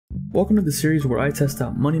Welcome to the series where I test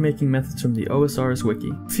out money-making methods from the OSRS Wiki.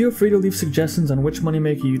 Feel free to leave suggestions on which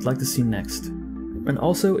moneymaker you'd like to see next. And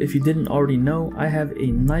also, if you didn't already know, I have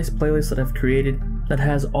a nice playlist that I've created that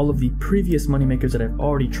has all of the previous moneymakers that I've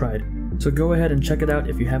already tried. So go ahead and check it out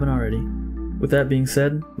if you haven't already. With that being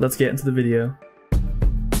said, let's get into the video.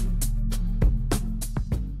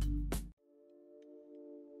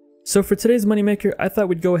 So for today's moneymaker, I thought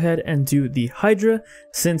we'd go ahead and do the Hydra,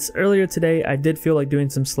 since earlier today I did feel like doing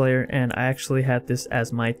some Slayer and I actually had this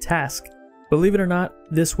as my task. Believe it or not,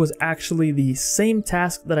 this was actually the same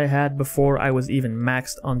task that I had before I was even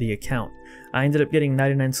maxed on the account. I ended up getting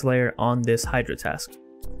 99 Slayer on this Hydra task.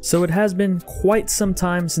 So it has been quite some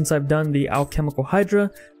time since I've done the Alchemical Hydra,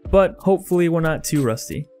 but hopefully we're not too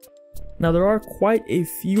rusty. Now there are quite a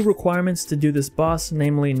few requirements to do this boss,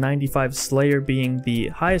 namely 95 Slayer being the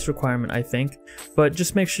highest requirement I think, but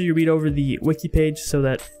just make sure you read over the wiki page so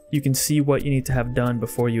that you can see what you need to have done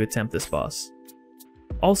before you attempt this boss.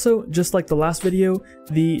 Also, just like the last video,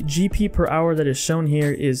 the GP per hour that is shown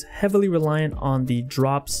here is heavily reliant on the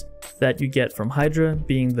drops that you get from Hydra,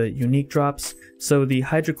 being the unique drops, so the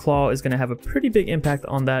Hydra Claw is going to have a pretty big impact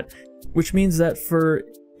on that, which means that for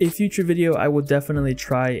a future video I will definitely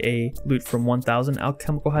try a loot from 1000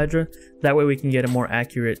 Alchemical Hydra, that way we can get a more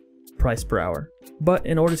accurate price per hour. But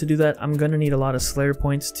in order to do that, I'm going to need a lot of Slayer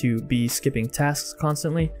points to be skipping tasks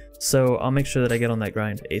constantly, so I'll make sure that I get on that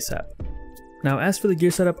grind ASAP. Now as for the gear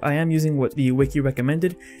setup, I am using what the wiki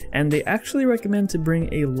recommended, and they actually recommend to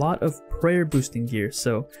bring a lot of prayer boosting gear,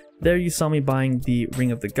 so there you saw me buying the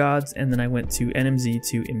Ring of the Gods, and then I went to NMZ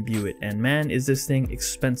to imbue it, and man is this thing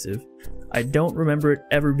expensive. I don't remember it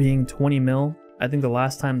ever being 20 mil. I think the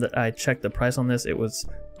last time that I checked the price on this it was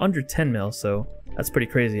under 10 mil, so that's pretty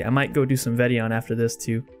crazy. I might go do some Vedion after this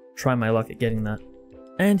to try my luck at getting that.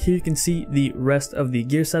 And here you can see the rest of the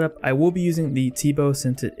gear setup. I will be using the T-bow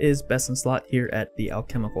since it is best in slot here at the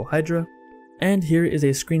Alchemical Hydra. And here is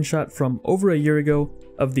a screenshot from over a year ago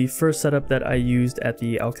of the first setup that I used at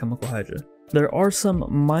the Alchemical Hydra. There are some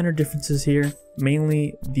minor differences here,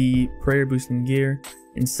 mainly the prayer boosting gear.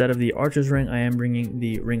 Instead of the Archer's Ring, I am bringing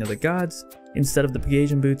the Ring of the Gods. Instead of the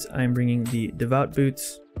Pegasian boots, I am bringing the Devout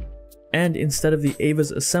boots. And instead of the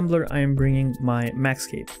Ava's Assembler, I am bringing my Max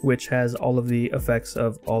Cape, which has all of the effects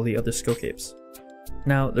of all the other skill capes.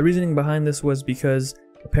 Now, the reasoning behind this was because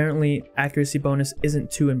apparently accuracy bonus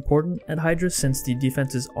isn't too important at Hydra since the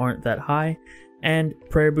defenses aren't that high, and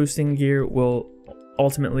prayer boosting gear will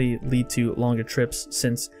ultimately lead to longer trips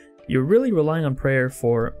since you're really relying on prayer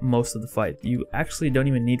for most of the fight. You actually don't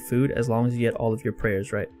even need food as long as you get all of your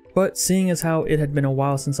prayers right. But seeing as how it had been a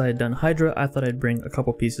while since I had done Hydra, I thought I'd bring a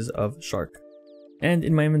couple pieces of Shark. And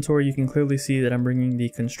in my inventory you can clearly see that I'm bringing the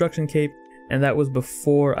Construction Cape, and that was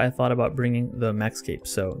before I thought about bringing the Max Cape,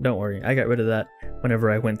 so don't worry, I got rid of that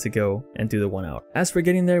whenever I went to go and do the 1 hour. As for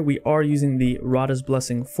getting there, we are using the Radha's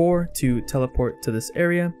Blessing 4 to teleport to this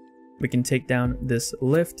area. We can take down this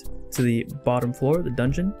lift to the bottom floor, the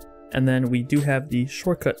dungeon, and then we do have the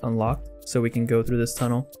shortcut unlocked, so we can go through this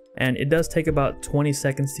tunnel. And it does take about 20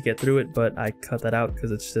 seconds to get through it, but I cut that out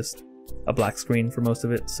because it's just a black screen for most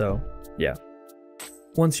of it, so yeah.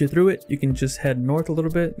 Once you're through it, you can just head north a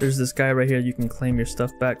little bit. There's this guy right here you can claim your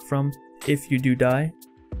stuff back from if you do die.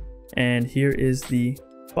 And here is the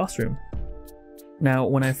boss room. Now,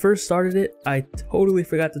 when I first started it, I totally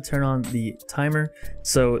forgot to turn on the timer,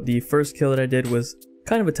 so the first kill that I did was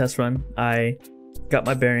kind of a test run. I got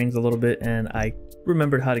my bearings a little bit and I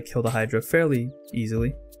remembered how to kill the Hydra fairly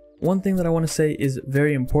easily. One thing that I want to say is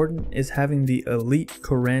very important is having the Elite,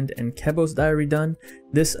 Korend, and Kebos diary done.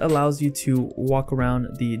 This allows you to walk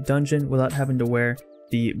around the dungeon without having to wear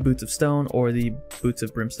the Boots of Stone or the Boots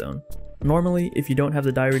of Brimstone. Normally, if you don't have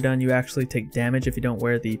the diary done, you actually take damage if you don't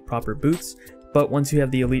wear the proper boots, but once you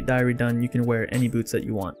have the Elite diary done, you can wear any boots that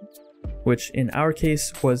you want. Which in our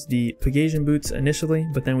case was the Pegasian boots initially,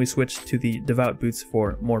 but then we switched to the Devout boots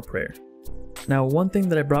for more prayer. Now, one thing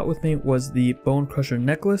that I brought with me was the Bone Crusher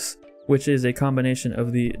necklace, which is a combination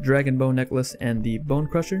of the Dragon Bone necklace and the Bone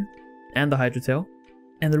Crusher, and the Hydra tail.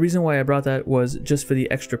 And the reason why I brought that was just for the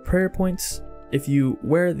extra prayer points. If you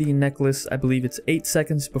wear the necklace, I believe it's 8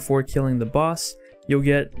 seconds before killing the boss, you'll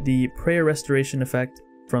get the prayer restoration effect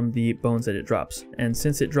from the bones that it drops. And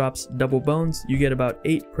since it drops double bones, you get about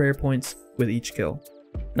 8 prayer points with each kill.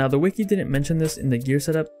 Now, the wiki didn't mention this in the gear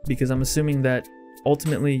setup because I'm assuming that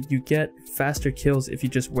ultimately you get faster kills if you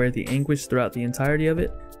just wear the Anguish throughout the entirety of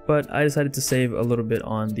it, but I decided to save a little bit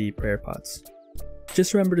on the prayer pots.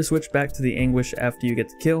 Just remember to switch back to the Anguish after you get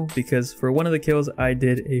the kill, because for one of the kills I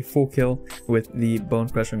did a full kill with the Bone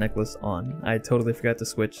Crusher necklace on. I totally forgot to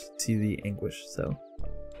switch to the Anguish, so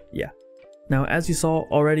yeah. Now, as you saw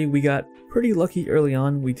already, we got pretty lucky early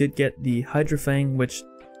on. We did get the Hydra Fang, which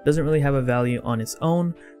doesn't really have a value on its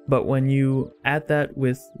own, but when you add that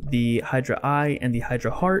with the Hydra Eye and the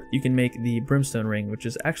Hydra Heart, you can make the Brimstone Ring, which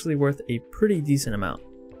is actually worth a pretty decent amount.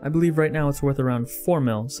 I believe right now it's worth around 4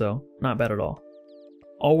 mil, so not bad at all.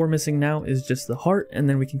 All we're missing now is just the heart, and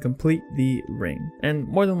then we can complete the ring. And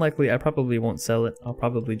more than likely, I probably won't sell it. I'll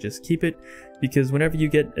probably just keep it, because whenever you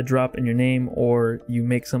get a drop in your name or you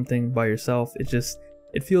make something by yourself,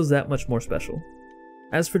 it feels that much more special.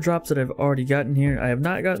 As for drops that I've already gotten here, I have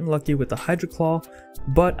not gotten lucky with the Hydra Claw,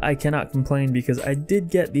 but I cannot complain because I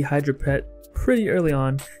did get the Hydra Pet pretty early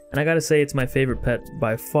on, and I gotta say it's my favorite pet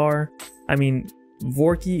by far. I mean,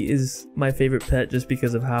 Vorky is my favorite pet just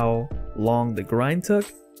because of how long the grind took,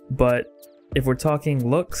 but if we're talking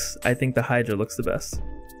looks, I think the Hydra looks the best.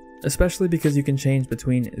 Especially because you can change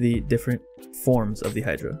between the different forms of the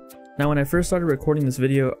Hydra. Now, when I first started recording this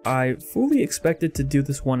video, I fully expected to do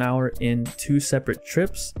this 1 hour in 2 separate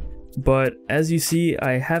trips, but as you see,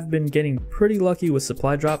 I have been getting pretty lucky with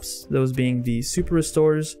supply drops, those being the Super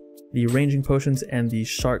Restores, the Ranging Potions, and the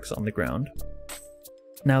Sharks on the ground.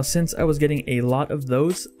 Now, since I was getting a lot of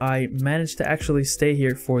those, I managed to actually stay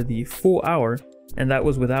here for the full hour, and that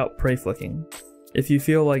was without prey flicking. If you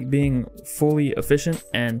feel like being fully efficient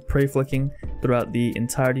and prey flicking throughout the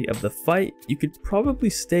entirety of the fight, you could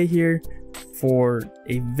probably stay here for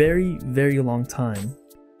a very, very long time.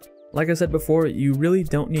 Like I said before, you really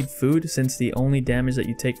don't need food since the only damage that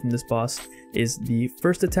you take from this boss is the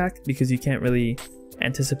first attack, because you can't really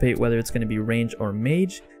anticipate whether it's going to be range or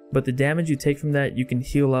mage, but the damage you take from that you can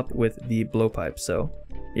heal up with the blowpipe, so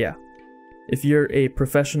yeah. If you're a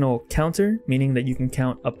professional counter, meaning that you can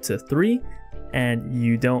count up to 3, and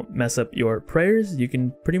you don't mess up your prayers, you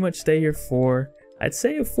can pretty much stay here for, I'd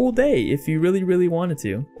say, a full day if you really, really wanted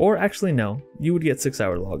to. Or actually no, you would get 6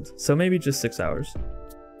 hour logs, so maybe just 6 hours.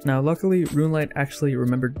 Now luckily, RuneLite actually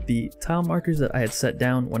remembered the tile markers that I had set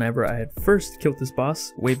down whenever I had first killed this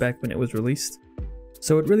boss, way back when it was released.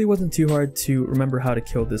 So it really wasn't too hard to remember how to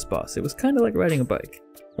kill this boss. It was kind of like riding a bike.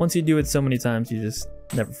 Once you do it so many times, you just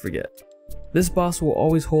never forget. This boss will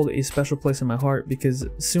always hold a special place in my heart because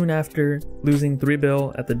soon after losing 3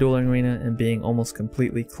 bill at the dueling arena and being almost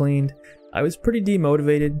completely cleaned, I was pretty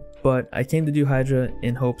demotivated, but I came to do Hydra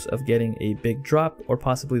in hopes of getting a big drop or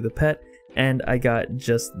possibly the pet, and I got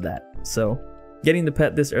just that. So getting the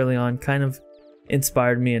pet this early on kind of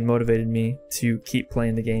inspired me and motivated me to keep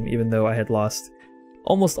playing the game even though I had lost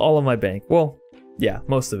almost all of my bank. Well, yeah,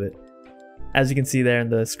 most of it. As you can see there in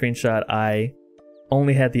the screenshot, I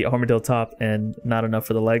only had the Armadillo top and not enough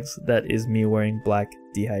for the legs. That is me wearing black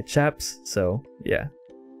D-high chaps, so yeah.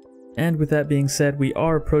 And with that being said, we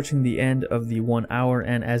are approaching the end of the 1 hour,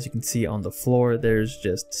 and as you can see on the floor, there's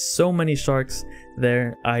just so many sharks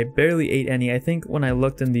there. I barely ate any. I think when I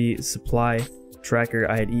looked in the supply tracker,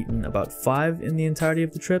 I had eaten about 5 in the entirety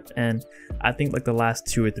of the trip, and I think like the last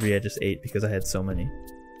 2 or 3 I just ate because I had so many.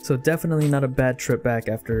 So definitely not a bad trip back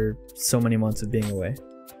after so many months of being away.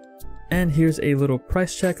 And here's a little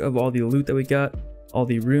price check of all the loot that we got, all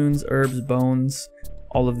the runes, herbs, bones,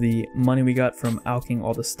 all of the money we got from alching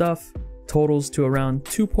all the stuff, totals to around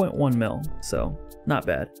 2.1 mil, so not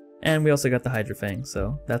bad. And we also got the Hydra Fang,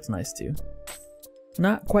 so that's nice too.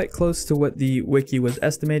 Not quite close to what the wiki was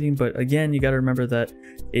estimating, but again, you gotta remember that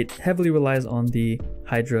it heavily relies on the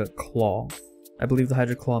Hydra Claw. I believe the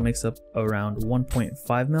Hydra Claw makes up around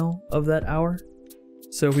 1.5 mil of that hour.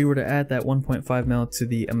 So if we were to add that 1.5 mil to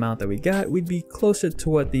the amount that we got, we'd be closer to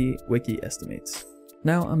what the wiki estimates.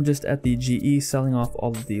 Now I'm just at the GE selling off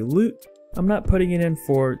all of the loot. I'm not putting it in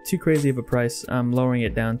for too crazy of a price. I'm lowering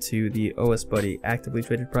it down to the OS Buddy actively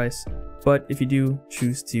traded price. But if you do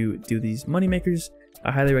choose to do these moneymakers,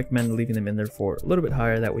 I highly recommend leaving them in there for a little bit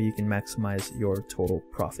higher. That way you can maximize your total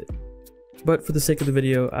profit. But for the sake of the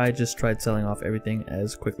video, I just tried selling off everything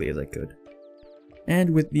as quickly as I could.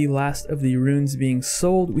 And with the last of the runes being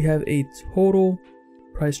sold, we have a total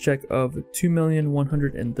price check of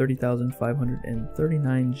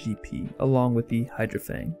 2,130,539 GP, along with the Hydra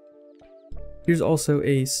Fang. Here's also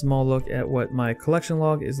a small look at what my collection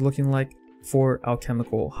log is looking like for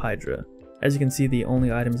Alchemical Hydra. As you can see, the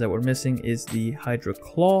only items that we're missing is the Hydra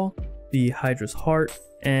Claw, the Hydra's Heart,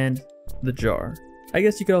 and the jar. I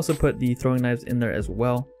guess you could also put the throwing knives in there as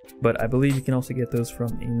well, but I believe you can also get those from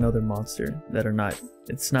another monster that are not,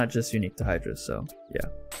 it's not just unique to Hydra, so yeah.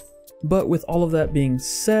 But with all of that being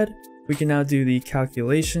said, we can now do the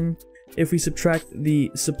calculation. If we subtract the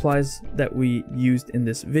supplies that we used in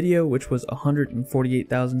this video, which was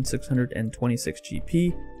 148,626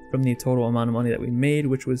 GP, from the total amount of money that we made,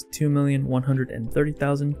 which was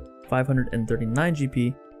 2,130,539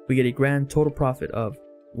 GP, we get a grand total profit of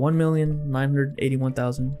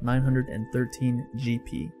 1,981,913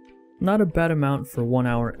 GP. Not a bad amount for 1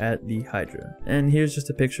 hour at the Hydra. And here's just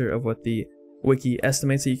a picture of what the wiki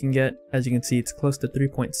estimates that you can get. As you can see, it's close to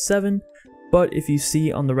 3.7, but if you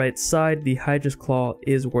see on the right side, the Hydra's claw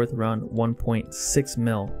is worth around 1.6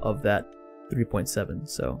 mil of that 3.7,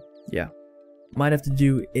 so yeah. Might have to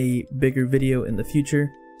do a bigger video in the future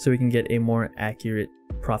so we can get a more accurate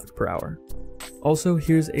profit per hour. Also,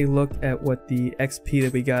 here's a look at what the XP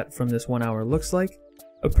that we got from this 1 hour looks like.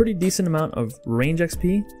 A pretty decent amount of range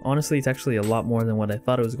XP. Honestly, it's actually a lot more than what I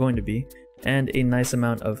thought it was going to be. And a nice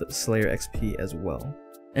amount of Slayer XP as well.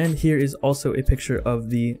 And here is also a picture of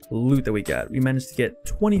the loot that we got. We managed to get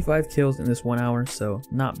 25 kills in this 1 hour, so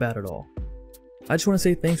not bad at all. I just want to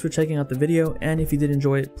say thanks for checking out the video, and if you did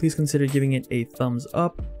enjoy it, please consider giving it a thumbs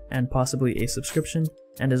up and possibly a subscription.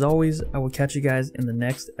 And as always, I will catch you guys in the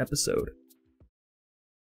next episode.